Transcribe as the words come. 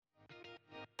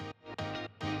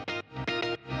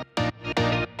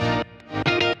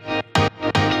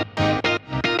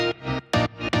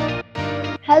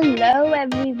Hello,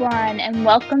 everyone, and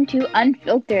welcome to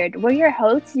Unfiltered. We're your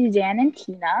hosts, Suzanne and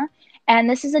Tina, and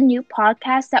this is a new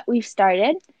podcast that we've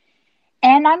started.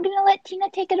 And I'm going to let Tina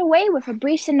take it away with a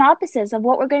brief synopsis of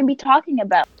what we're going to be talking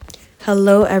about.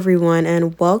 Hello, everyone,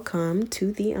 and welcome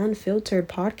to the Unfiltered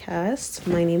podcast.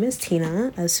 My name is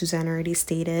Tina, as Suzanne already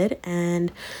stated,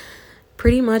 and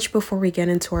pretty much before we get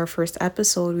into our first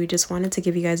episode, we just wanted to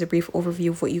give you guys a brief overview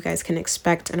of what you guys can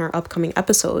expect in our upcoming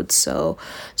episodes. So,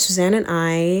 Suzanne and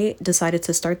I decided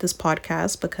to start this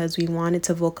podcast because we wanted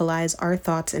to vocalize our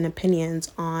thoughts and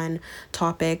opinions on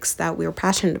topics that we were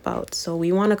passionate about. So,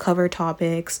 we want to cover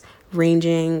topics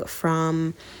ranging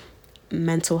from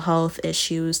mental health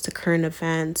issues to current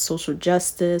events, social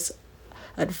justice,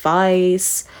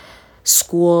 advice,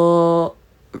 school,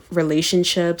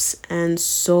 relationships, and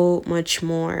so much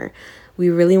more. We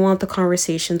really want the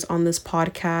conversations on this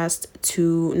podcast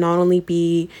to not only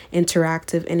be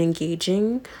interactive and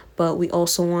engaging, but we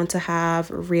also want to have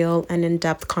real and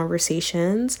in-depth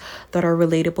conversations that are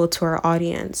relatable to our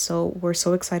audience. So we're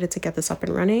so excited to get this up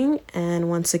and running. And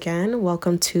once again,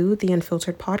 welcome to the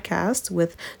Unfiltered podcast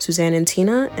with Suzanne and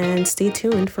Tina, and stay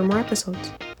tuned for more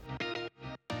episodes.